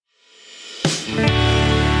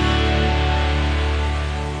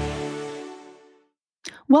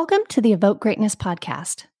Welcome to the Evoke Greatness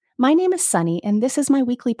podcast. My name is Sunny, and this is my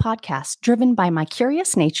weekly podcast driven by my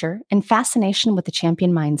curious nature and fascination with the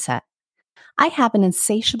champion mindset. I have an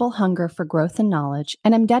insatiable hunger for growth and knowledge,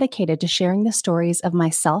 and I'm dedicated to sharing the stories of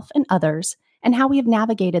myself and others and how we have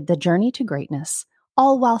navigated the journey to greatness,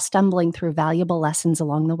 all while stumbling through valuable lessons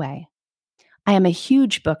along the way. I am a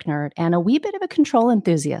huge book nerd and a wee bit of a control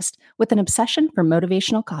enthusiast with an obsession for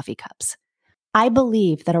motivational coffee cups. I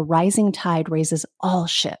believe that a rising tide raises all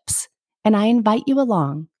ships, and I invite you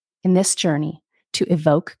along in this journey to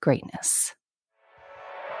evoke greatness.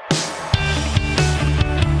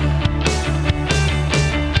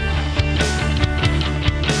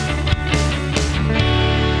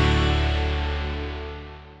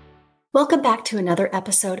 Welcome back to another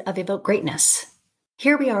episode of Evoke Greatness.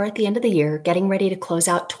 Here we are at the end of the year, getting ready to close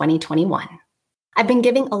out 2021. I've been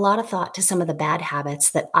giving a lot of thought to some of the bad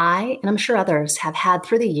habits that I, and I'm sure others, have had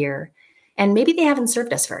through the year, and maybe they haven't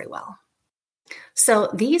served us very well. So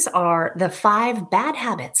these are the 5 bad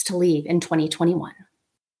habits to leave in 2021.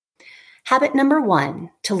 Habit number 1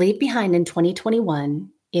 to leave behind in 2021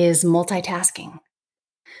 is multitasking.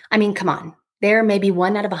 I mean, come on, there may be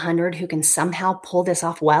 1 out of 100 who can somehow pull this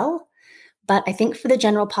off well, but I think for the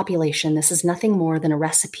general population, this is nothing more than a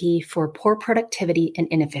recipe for poor productivity and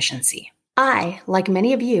inefficiency. I, like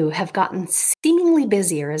many of you, have gotten seemingly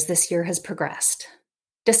busier as this year has progressed.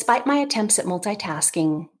 Despite my attempts at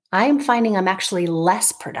multitasking, I am finding I'm actually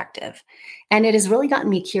less productive, and it has really gotten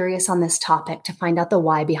me curious on this topic to find out the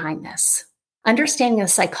why behind this. Understanding the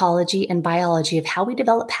psychology and biology of how we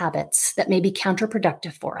develop habits that may be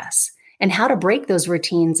counterproductive for us, and how to break those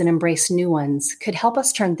routines and embrace new ones could help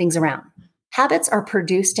us turn things around. Habits are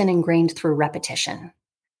produced and ingrained through repetition.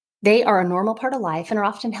 They are a normal part of life and are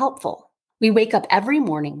often helpful. We wake up every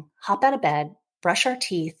morning, hop out of bed, brush our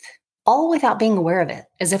teeth, all without being aware of it,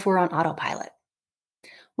 as if we're on autopilot.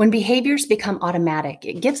 When behaviors become automatic,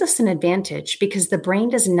 it gives us an advantage because the brain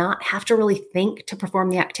does not have to really think to perform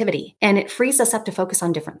the activity, and it frees us up to focus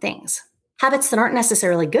on different things. Habits that aren't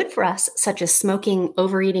necessarily good for us, such as smoking,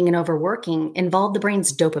 overeating, and overworking, involve the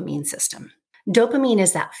brain's dopamine system. Dopamine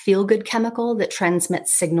is that feel-good chemical that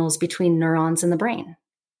transmits signals between neurons in the brain.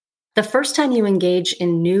 The first time you engage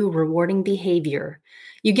in new rewarding behavior,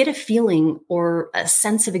 you get a feeling or a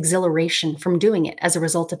sense of exhilaration from doing it as a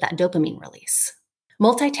result of that dopamine release.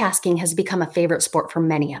 Multitasking has become a favorite sport for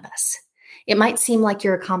many of us. It might seem like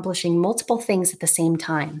you're accomplishing multiple things at the same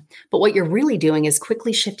time, but what you're really doing is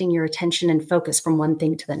quickly shifting your attention and focus from one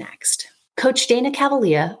thing to the next. Coach Dana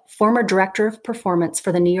Cavalier, former director of performance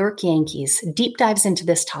for the New York Yankees, deep dives into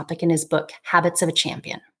this topic in his book, Habits of a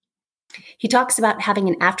Champion. He talks about having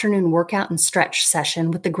an afternoon workout and stretch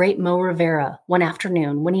session with the great Mo Rivera one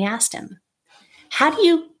afternoon when he asked him, "How do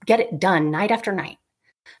you get it done night after night?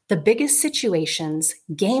 The biggest situations,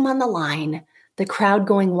 game on the line, the crowd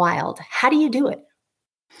going wild. How do you do it?"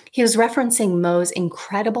 He was referencing Mo's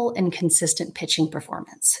incredible and consistent pitching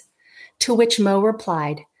performance, to which Mo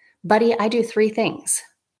replied, "Buddy, I do 3 things.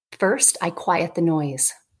 First, I quiet the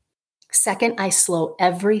noise. Second, I slow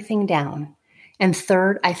everything down. And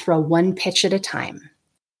third, I throw 1 pitch at a time."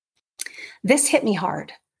 This hit me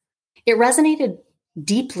hard. It resonated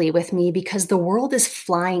deeply with me because the world is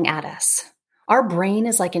flying at us. Our brain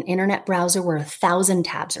is like an internet browser where 1,000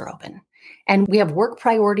 tabs are open. And we have work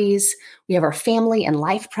priorities, we have our family and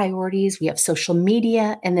life priorities, we have social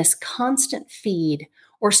media, and this constant feed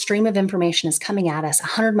or stream of information is coming at us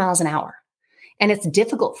 100 miles an hour. And it's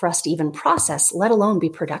difficult for us to even process, let alone be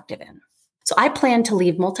productive in. So I plan to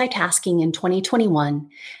leave multitasking in 2021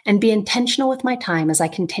 and be intentional with my time as I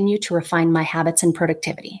continue to refine my habits and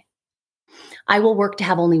productivity. I will work to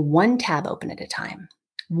have only 1 tab open at a time,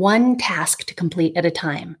 1 task to complete at a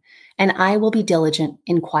time, and I will be diligent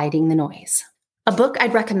in quieting the noise. A book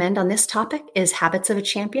I'd recommend on this topic is Habits of a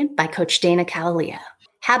Champion by Coach Dana Cavalier.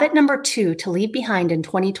 Habit number 2 to leave behind in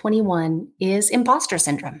 2021 is imposter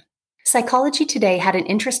syndrome. Psychology Today had an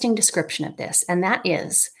interesting description of this, and that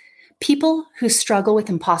is, people who struggle with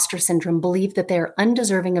imposter syndrome believe that they are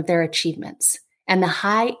undeserving of their achievements and the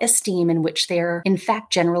high esteem in which they are, in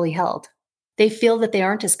fact, generally held. They feel that they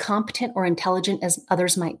aren't as competent or intelligent as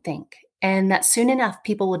others might think, and that soon enough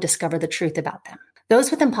people will discover the truth about them. Those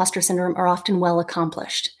with imposter syndrome are often well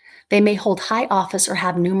accomplished. They may hold high office or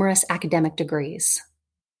have numerous academic degrees.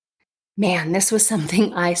 Man, this was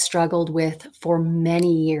something I struggled with for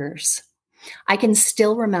many years. I can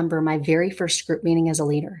still remember my very first group meeting as a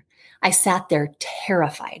leader. I sat there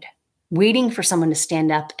terrified, waiting for someone to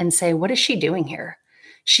stand up and say, "What is she doing here?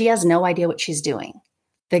 She has no idea what she's doing.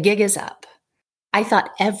 The gig is up." I thought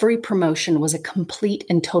every promotion was a complete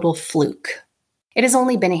and total fluke. It has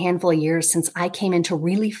only been a handful of years since I came into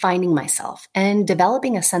really finding myself and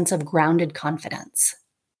developing a sense of grounded confidence.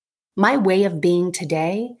 My way of being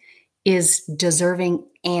today is deserving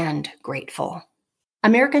and grateful.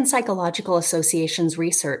 American Psychological Association's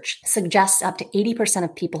research suggests up to 80%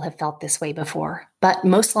 of people have felt this way before, but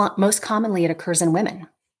most commonly it occurs in women.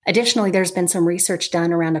 Additionally, there's been some research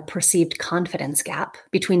done around a perceived confidence gap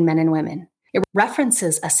between men and women. It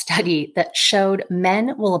references a study that showed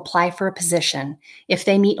men will apply for a position if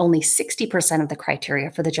they meet only 60% of the criteria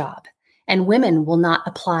for the job, and women will not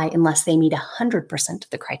apply unless they meet 100% of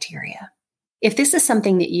the criteria. If this is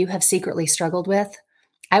something that you have secretly struggled with,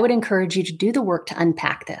 I would encourage you to do the work to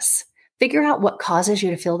unpack this. Figure out what causes you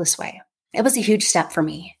to feel this way. It was a huge step for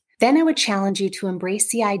me. Then I would challenge you to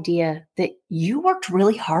embrace the idea that you worked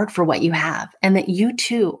really hard for what you have and that you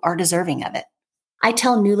too are deserving of it. I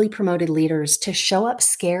tell newly promoted leaders to show up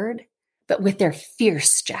scared, but with their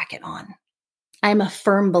fierce jacket on. I am a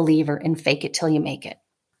firm believer in fake it till you make it.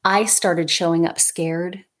 I started showing up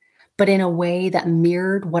scared, but in a way that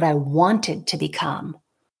mirrored what I wanted to become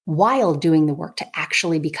while doing the work to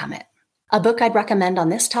actually become it. A book I'd recommend on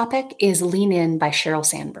this topic is Lean In by Sheryl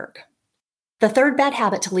Sandberg. The third bad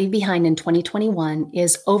habit to leave behind in 2021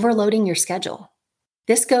 is overloading your schedule.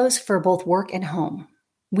 This goes for both work and home.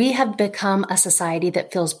 We have become a society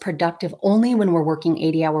that feels productive only when we're working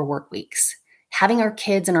 80-hour work weeks. Having our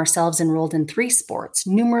kids and ourselves enrolled in 3 sports,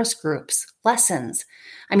 numerous groups, lessons.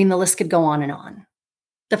 The list could go on and on.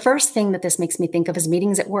 The first thing that this makes me think of is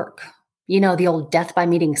meetings at work. You know, the old death by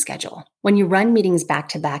meeting schedule. When you run meetings back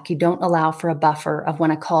to back, you don't allow for a buffer of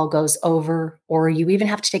when a call goes over, or you even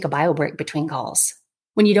have to take a bio break between calls.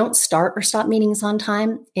 When you don't start or stop meetings on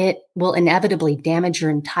time, it will inevitably damage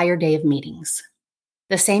your entire day of meetings.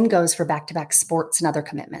 The same goes for back-to-back sports and other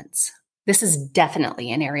commitments. This is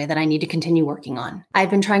definitely an area that I need to continue working on.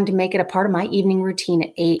 I've been trying to make it a part of my evening routine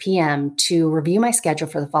at 8 p.m. to review my schedule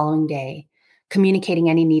for the following day, communicating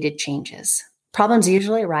any needed changes. Problems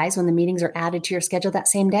usually arise when the meetings are added to your schedule that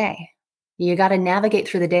same day. You got to navigate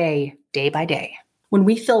through the day by day. When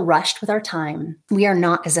we feel rushed with our time, we are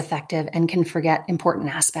not as effective and can forget important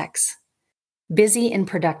aspects. Busy and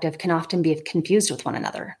productive can often be confused with one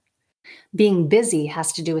another. Being busy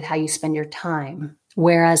has to do with how you spend your time,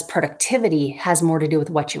 whereas productivity has more to do with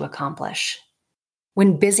what you accomplish.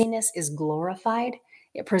 When busyness is glorified,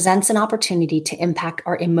 it presents an opportunity to impact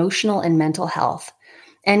our emotional and mental health,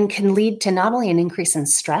 and can lead to not only an increase in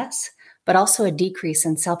stress, but also a decrease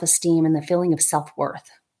in self-esteem and the feeling of self-worth.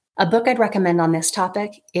 A book I'd recommend on this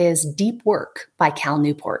topic is Deep Work by Cal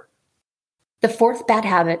Newport. The fourth bad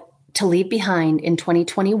habit to leave behind in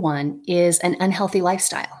 2021 is an unhealthy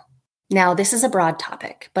lifestyle. Now, this is a broad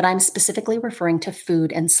topic, but I'm specifically referring to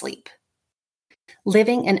food and sleep.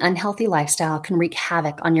 Living an unhealthy lifestyle can wreak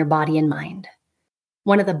havoc on your body and mind.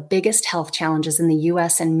 One of the biggest health challenges in the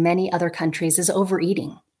US and many other countries is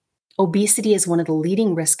overeating. Obesity is one of the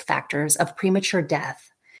leading risk factors of premature death,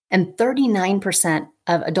 and 39%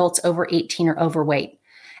 of adults over 18 are overweight,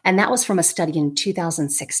 and that was from a study in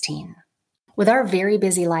 2016. With our very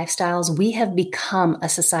busy lifestyles, we have become a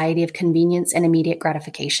society of convenience and immediate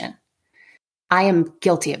gratification. I am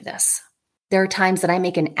guilty of this. There are times that I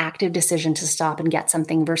make an active decision to stop and get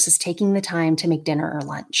something versus taking the time to make dinner or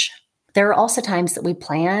lunch. There are also times that we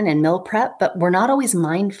plan and meal prep, but we're not always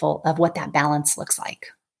mindful of what that balance looks like.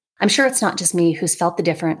 I'm sure it's not just me who's felt the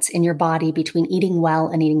difference in your body between eating well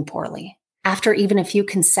and eating poorly. After even a few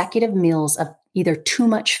consecutive meals of either too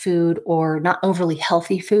much food or not overly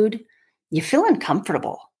healthy food, you feel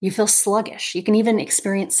uncomfortable. You feel sluggish. You can even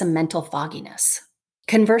experience some mental fogginess.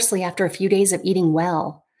 Conversely, after a few days of eating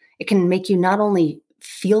well, it can make you not only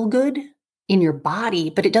feel good in your body,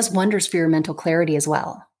 but it does wonders for your mental clarity as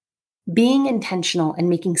well. Being intentional and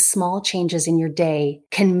making small changes in your day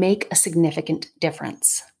can make a significant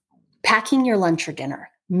difference. Packing your lunch or dinner,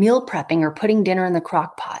 meal prepping or putting dinner in the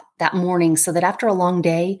crock pot that morning so that after a long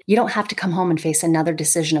day, you don't have to come home and face another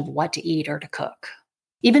decision of what to eat or to cook.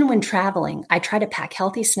 Even when traveling, I try to pack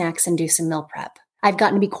healthy snacks and do some meal prep. I've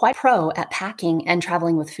gotten to be quite pro at packing and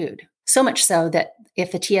traveling with food. So much so that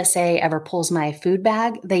if the TSA ever pulls my food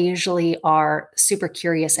bag, they usually are super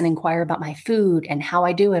curious and inquire about my food and how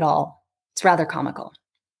I do it all. It's rather comical.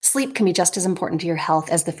 Sleep can be just as important to your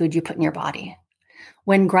health as the food you put in your body.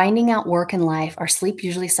 When grinding out work and life, our sleep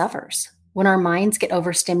usually suffers. When our minds get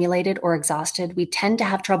overstimulated or exhausted, we tend to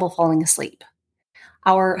have trouble falling asleep.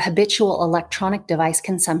 Our habitual electronic device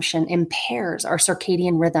consumption impairs our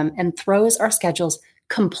circadian rhythm and throws our schedules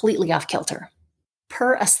completely off kilter.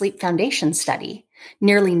 Per a Sleep Foundation study,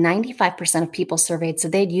 nearly 95% of people surveyed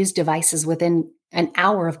said they'd used devices within an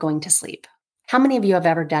hour of going to sleep. How many of you have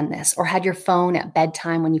ever done this or had your phone at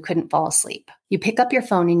bedtime when you couldn't fall asleep? You pick up your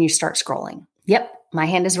phone and you start scrolling. Yep, my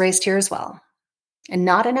hand is raised here as well. And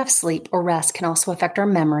not enough sleep or rest can also affect our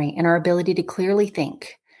memory and our ability to clearly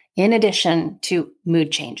think, in addition to mood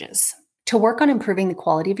changes. To work on improving the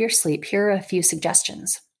quality of your sleep, here are a few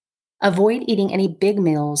suggestions. Avoid eating any big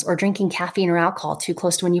meals or drinking caffeine or alcohol too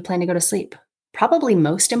close to when you plan to go to sleep. Probably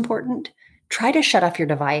most important, try to shut off your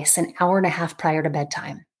device an hour and a half prior to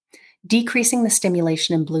bedtime. Decreasing the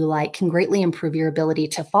stimulation in blue light can greatly improve your ability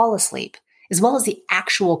to fall asleep, as well as the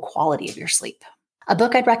actual quality of your sleep. A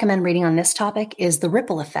book I'd recommend reading on this topic is The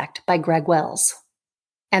Ripple Effect by Greg Wells.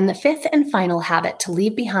 And the fifth and final habit to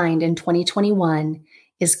leave behind in 2021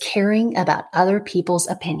 is caring about other people's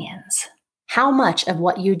opinions. How much of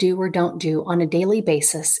what you do or don't do on a daily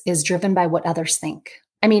basis is driven by what others think?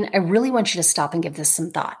 I mean, I really want you to stop and give this some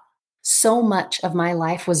thought. So much of my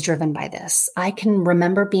life was driven by this. I can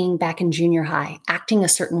remember being back in junior high, acting a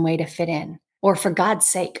certain way to fit in. Or for God's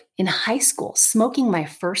sake, in high school, smoking my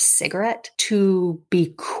first cigarette to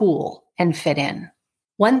be cool and fit in.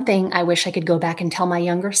 One thing I wish I could go back and tell my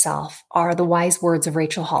younger self are the wise words of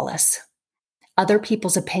Rachel Hollis. Other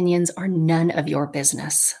people's opinions are none of your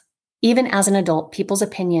business. Even as an adult, people's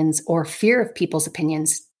opinions or fear of people's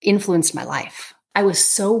opinions influenced my life. I was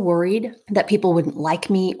so worried that people wouldn't like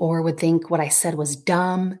me or would think what I said was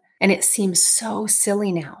dumb, and it seems so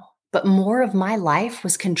silly now. But more of my life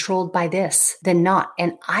was controlled by this than not,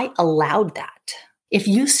 and I allowed that. If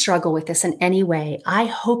you struggle with this in any way, I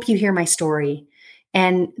hope you hear my story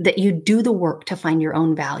and that you do the work to find your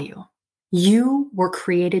own value. You were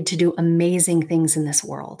created to do amazing things in this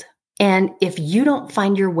world. And if you don't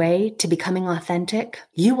find your way to becoming authentic,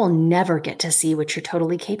 you will never get to see what you're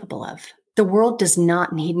totally capable of. The world does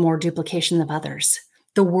not need more duplication of others.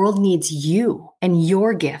 The world needs you and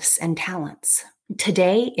your gifts and talents.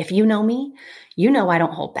 Today, if you know me, you know I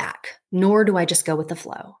don't hold back, nor do I just go with the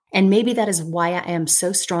flow. And maybe that is why I am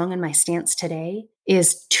so strong in my stance today,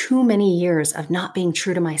 is too many years of not being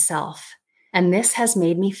true to myself. And this has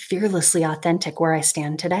made me fearlessly authentic where I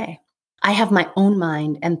stand today. I have my own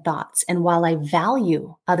mind and thoughts, and while I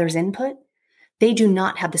value others' input, they do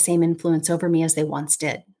not have the same influence over me as they once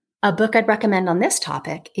did. A book I'd recommend on this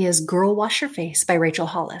topic is Girl Wash Your Face by Rachel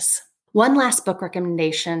Hollis. One last book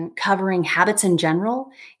recommendation covering habits in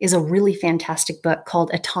general is a really fantastic book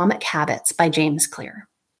called Atomic Habits by James Clear.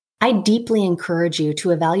 I deeply encourage you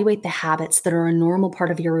to evaluate the habits that are a normal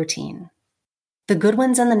part of your routine, the good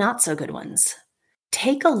ones and the not so good ones.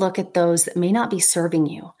 Take a look at those that may not be serving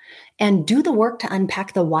you and do the work to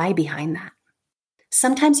unpack the why behind that.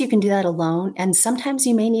 Sometimes you can do that alone, and sometimes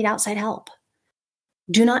you may need outside help.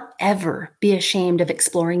 Do not ever be ashamed of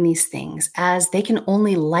exploring these things, as they can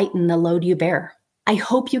only lighten the load you bear. I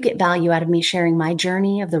hope you get value out of me sharing my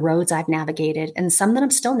journey of the roads I've navigated and some that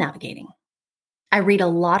I'm still navigating. I read a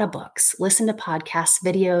lot of books, listen to podcasts,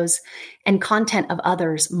 videos, and content of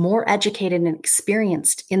others more educated and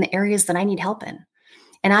experienced in the areas that I need help in.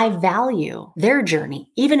 And I value their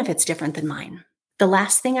journey, even if it's different than mine. The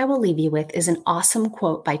last thing I will leave you with is an awesome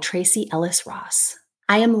quote by Tracy Ellis Ross.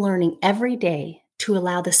 I am learning every day to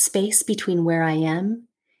allow the space between where I am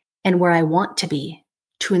and where I want to be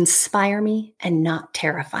to inspire me and not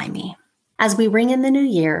terrify me. As we ring in the new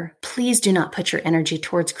year, please do not put your energy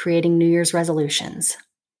towards creating New Year's resolutions.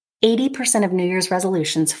 80% of New Year's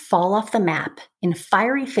resolutions fall off the map in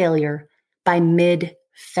fiery failure by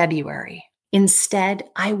mid-February. Instead,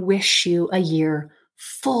 I wish you a year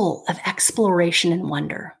full of exploration and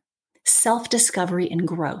wonder, self-discovery and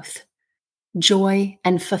growth, joy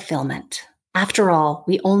and fulfillment. After all,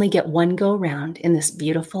 we only get one go round in this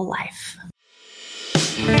beautiful life.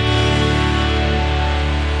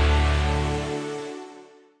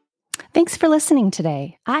 Thanks for listening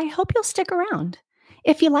today. I hope you'll stick around.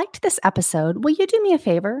 If you liked this episode, will you do me a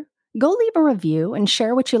favor? Go leave a review and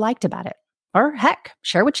share what you liked about it. Or heck,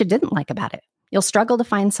 share what you didn't like about it. You'll struggle to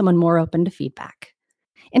find someone more open to feedback.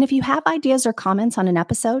 And if you have ideas or comments on an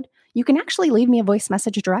episode, you can actually leave me a voice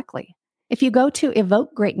message directly. If you go to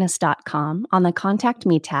evokegreatness.com on the Contact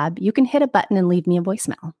Me tab, you can hit a button and leave me a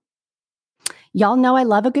voicemail. Y'all know I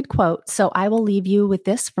love a good quote, so I will leave you with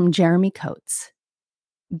this from Jeremy Coates.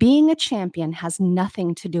 Being a champion has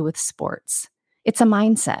nothing to do with sports. It's a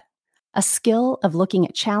mindset, a skill of looking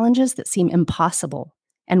at challenges that seem impossible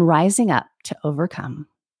and rising up to overcome.